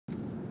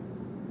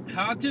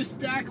How to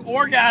stack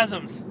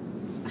orgasms.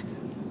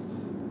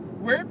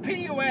 We're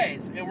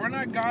PUAs, and we're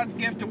not God's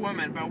gift to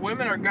women, but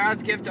women are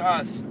God's gift to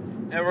us.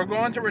 And we're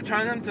going to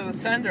return them to the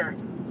sender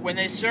when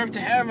they serve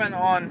to heaven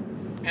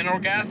on an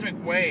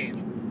orgasmic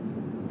wave.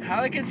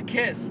 Halligan's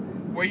kiss,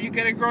 where you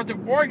get a girl to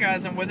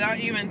orgasm without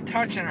even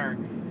touching her.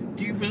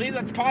 Do you believe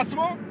that's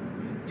possible?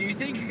 Do you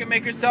think you can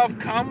make yourself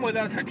come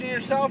without touching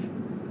yourself?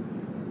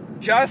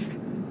 Just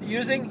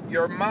using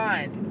your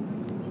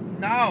mind.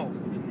 No.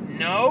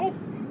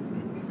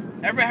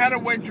 Ever had a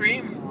wet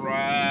dream?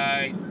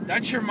 Right.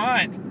 That's your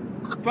mind.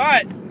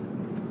 But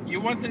you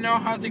want to know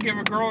how to give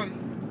a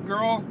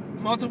girl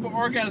multiple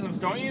orgasms,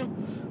 don't you?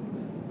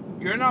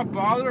 You're not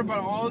bothered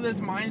about all of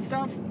this mind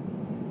stuff?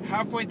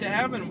 Halfway to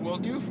heaven will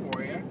do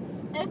for you.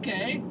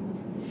 Okay.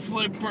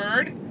 Flip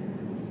bird.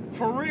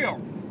 For real.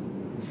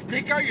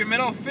 Stick out your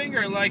middle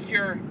finger like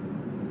you're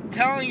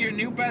telling your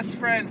new best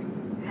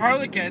friend,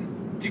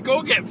 Harlequin, to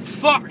go get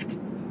fucked.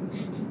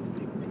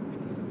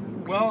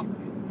 Well,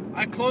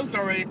 I closed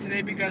already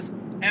today because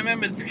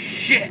MM is the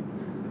shit.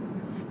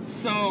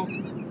 So,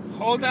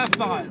 hold that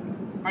thought.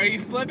 Are you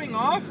flipping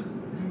off?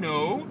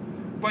 No.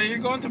 But you're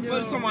going to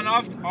flip someone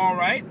off,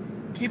 alright.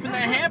 Keep in the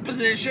hand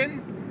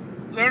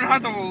position. Learn how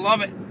to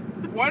love it.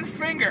 One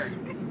finger.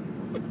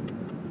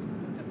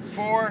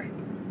 For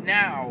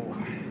now.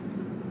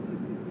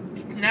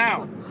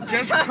 Now,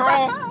 just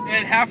curl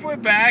it halfway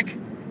back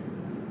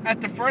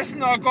at the first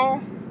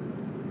knuckle.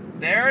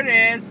 There it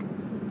is.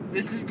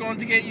 This is going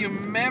to get you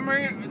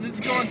memory. This is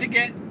going to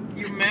get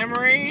you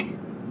memory.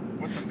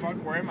 What the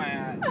fuck? Where am I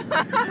at?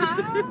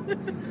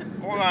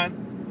 Hold on.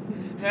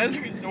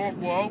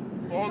 Whoa.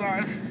 Hold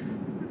on.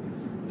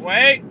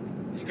 Wait.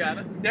 You got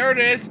it. There it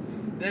is.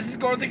 This is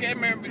going to get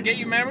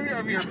you memory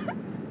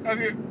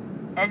of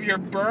your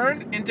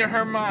burn into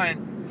her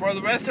mind for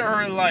the rest of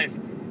her life.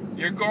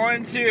 You're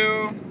going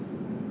to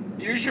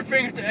use your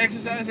finger to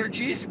exercise her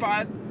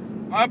G-spot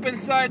up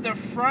inside the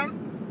front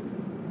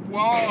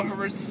wall of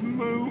her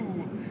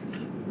smooth.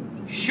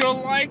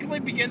 She'll likely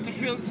begin to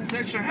feel the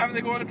sensation of having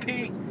to go to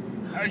pee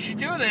as you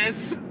do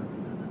this,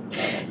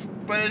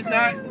 but it's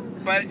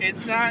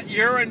not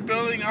urine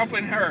building up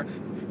in her.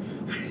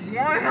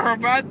 Warn her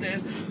about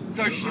this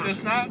so she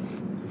does not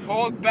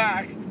hold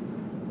back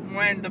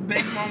when the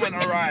big moment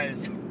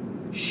arrives.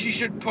 She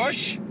should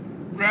push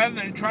rather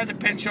than try to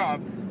pinch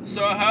off.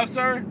 So it helps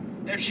her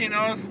if she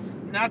knows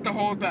not to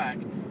hold back.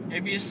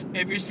 If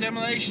your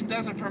simulation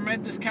doesn't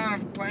permit this kind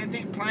of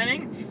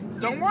planning,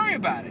 don't worry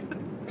about it.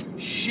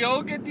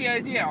 She'll get the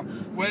idea.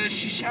 Whether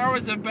she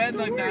showers the bed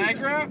like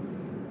Niagara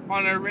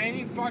on a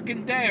rainy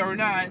fucking day or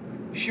not,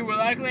 she will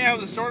likely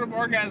have the sort of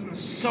orgasm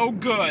so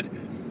good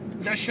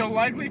that she'll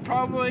likely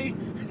probably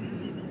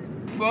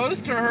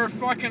boast to her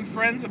fucking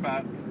friends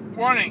about.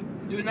 Warning,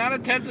 do not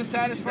attempt to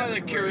satisfy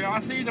the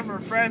curiosities of her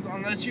friends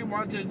unless you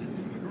want to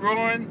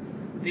ruin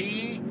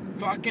the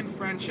fucking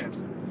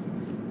friendships.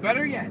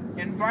 Better yet,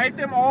 invite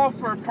them all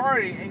for a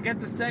party and get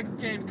the sex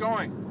game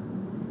going.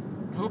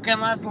 Who can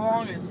last the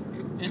longest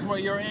is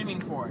what you're aiming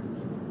for.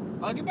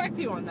 I'll get back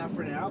to you on that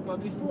for now,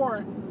 but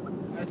before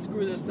I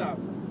screw this up,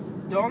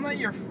 don't let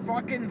your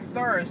fucking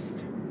thirst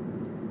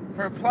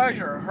for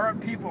pleasure hurt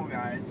people,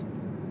 guys.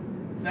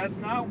 That's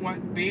not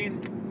what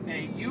being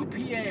a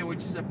UPA, which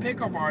is a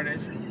pickup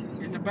artist,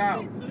 is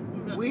about.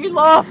 We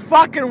love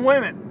fucking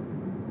women.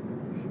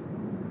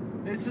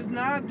 This is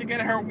not to get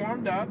her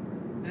warmed up.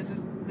 This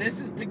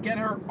is to get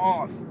her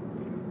off.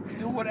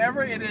 Do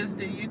whatever it is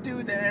that you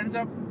do that ends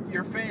up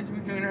your face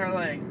between her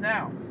legs.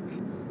 Now,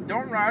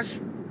 don't rush.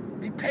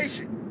 Be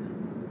patient.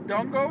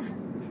 Don't go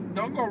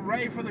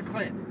right for the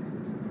clit.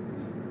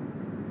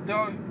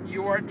 Though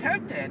you are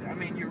tempted, I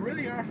mean, you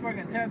really are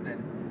fucking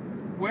tempted.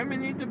 Women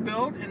need to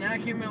build and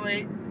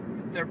accumulate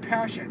their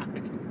passion.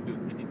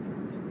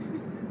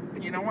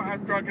 You know what?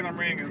 I'm drunk and I'm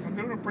reading this. I'm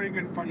doing a pretty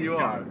good fucking job. You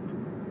are.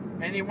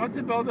 And you want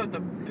to build up the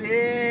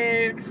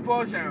big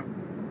explosion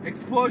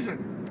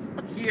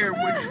here,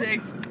 which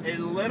takes a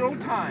little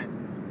time.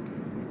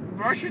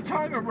 Brush your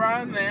tongue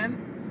around the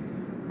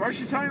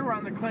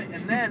clit,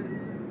 and then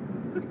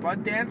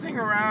butt dancing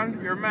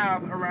around your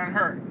mouth around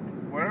her.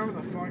 Whatever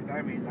the fuck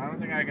that means. I don't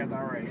think I got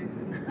that right.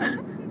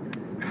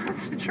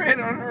 Concentrate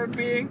on her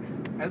being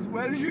as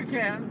wet as you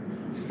can,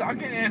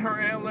 sucking in her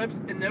air lips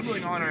and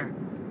nibbling on her.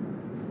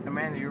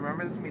 Amanda, you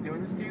remember this, me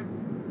doing this to you?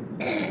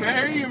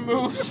 Vary your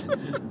moves.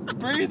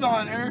 Breathe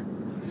on her.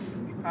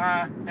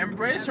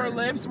 Embrace her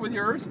lips with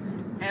yours,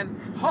 and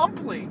hum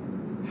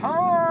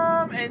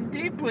and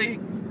deeply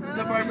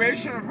the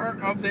vibration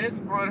of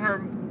this on her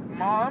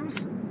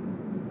mom's.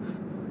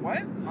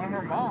 What? On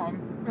her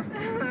mom.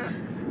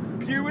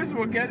 Pubis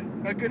will get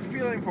a good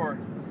feeling for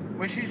her.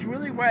 When she's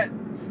really wet,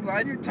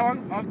 slide your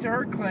tongue up to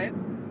her clit.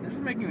 This is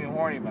making me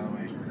horny, by the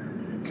way.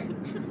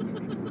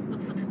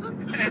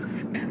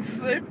 and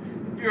slip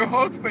your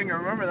hook finger.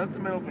 Remember, that's the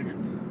middle finger.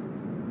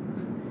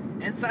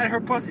 Inside her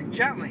pussy,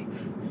 gently.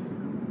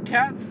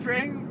 Cat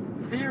string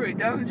theory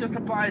doesn't just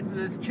apply to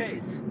this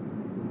chase.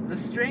 The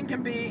string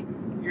can be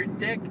your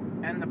dick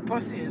and the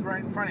pussy is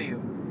right in front of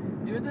you.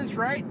 Do this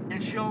right,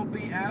 and she'll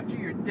be after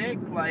your dick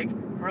like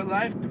her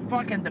life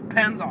fucking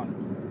depends on it.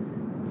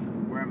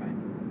 Where am I?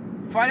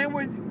 Fighting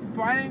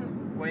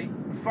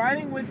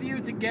with you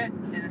to get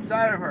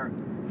inside of her.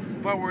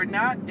 But we're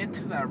not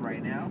into that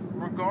right now.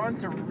 We're going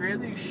to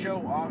really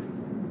show off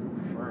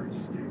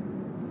first.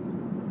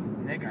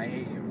 Nick, I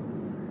hate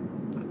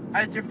you.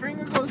 As your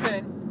finger goes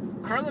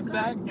in, curl it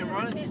back and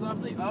run it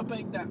softly up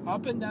and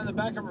down the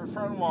back of her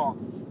front wall,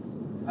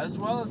 as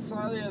well as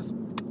slightly as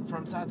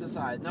from side to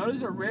side.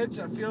 Notice a ridge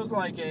that feels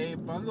like a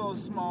bundle of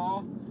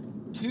small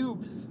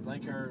tubes,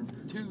 like her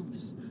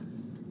tubes.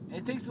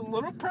 It takes a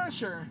little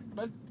pressure,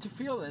 to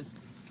feel this,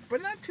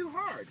 but not too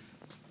hard.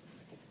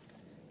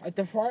 At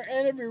the far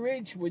end of your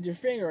reach with your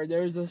finger,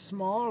 there is a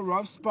small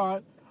rough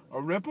spot, a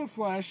rip of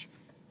flesh,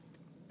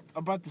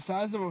 about the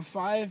size of a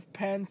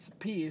 5-pence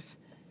piece,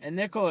 a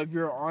nickel if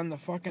you're on the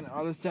fucking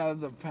other side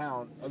of the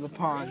pond.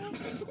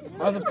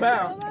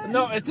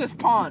 No, it says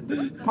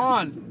pond.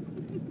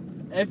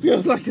 Pond. It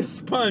feels like a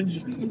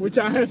sponge, which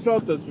I have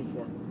felt this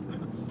before.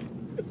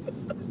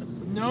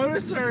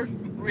 Notice her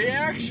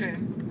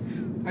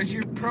reaction as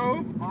you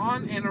probe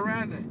on and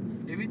around it.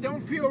 If you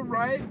don't feel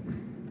right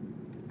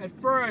at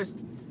first,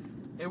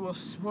 it will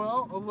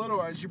swell a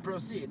little as you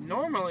proceed.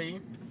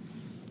 Normally,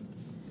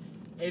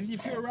 if you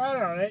feel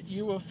right on it,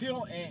 you will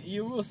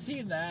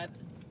see that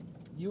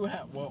you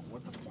have. Whoa,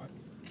 what the fuck?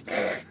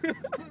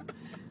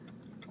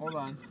 Hold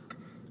on.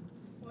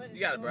 You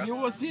got it, bro. You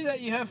will see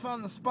that you have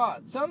found the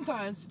spot.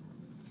 Sometimes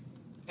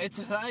it's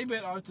a tiny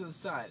bit off to the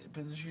side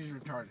because she's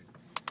retarded.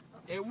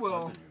 It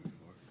will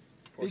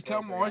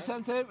become more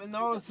sensitive and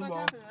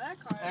noticeable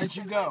as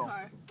you go.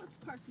 Let's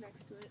park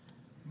next to it.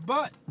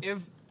 But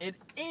if it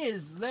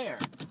is there,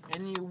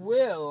 and you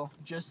will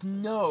just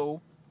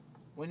know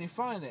when you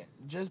find it,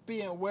 just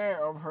be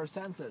aware of her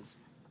senses.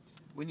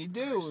 When you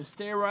do,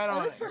 stay right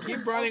on it.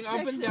 Keep running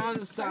up and down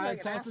the side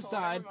to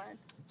side,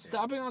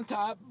 stopping on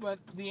top, but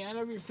the end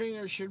of your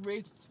finger should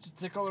reach to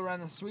tickle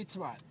around the sweet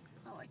spot.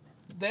 I like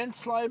that. Then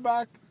slide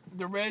back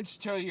the ridge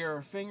till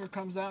your finger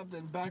comes out,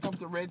 then back up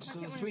the ridge to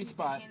the sweet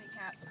spot.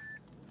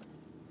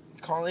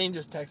 Colleen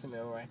just texted me, by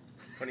the way.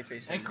 Funny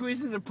face.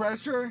 Increasing the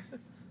pressure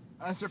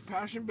as her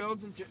passion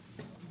builds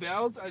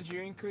as you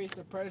increase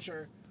the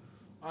pressure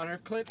on her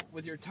clit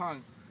with your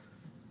tongue.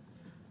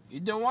 You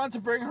don't want to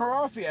bring her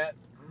off yet.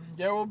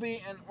 There will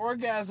be an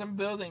orgasm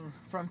building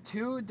from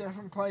 2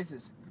 different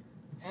places,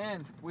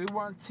 and we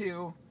want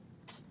them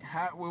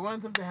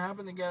to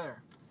happen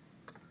together.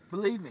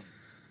 Believe me,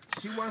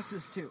 she wants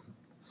this too.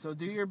 So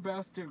do your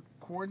best to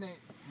coordinate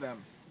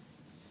them.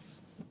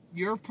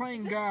 You're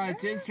playing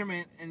God's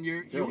instrument, and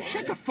you're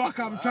shut the fuck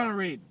up! I'm trying to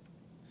read.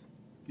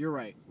 You're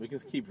right. We can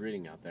keep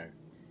reading out there.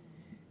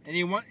 And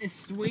you want a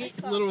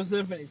sweet little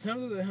symphony.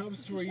 Something that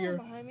helps for your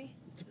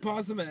to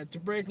pause a minute to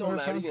break her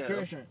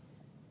concentration.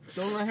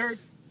 Don't let her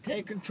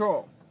take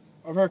control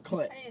of her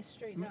clit. I need to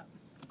straighten up.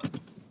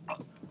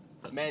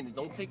 Man,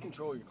 don't take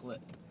control of your clit.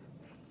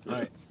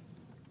 Alright.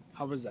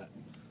 How was that?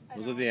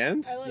 Was it the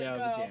end? I let Yeah, it it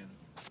go. was the end.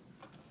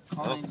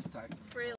 Colleen just texted.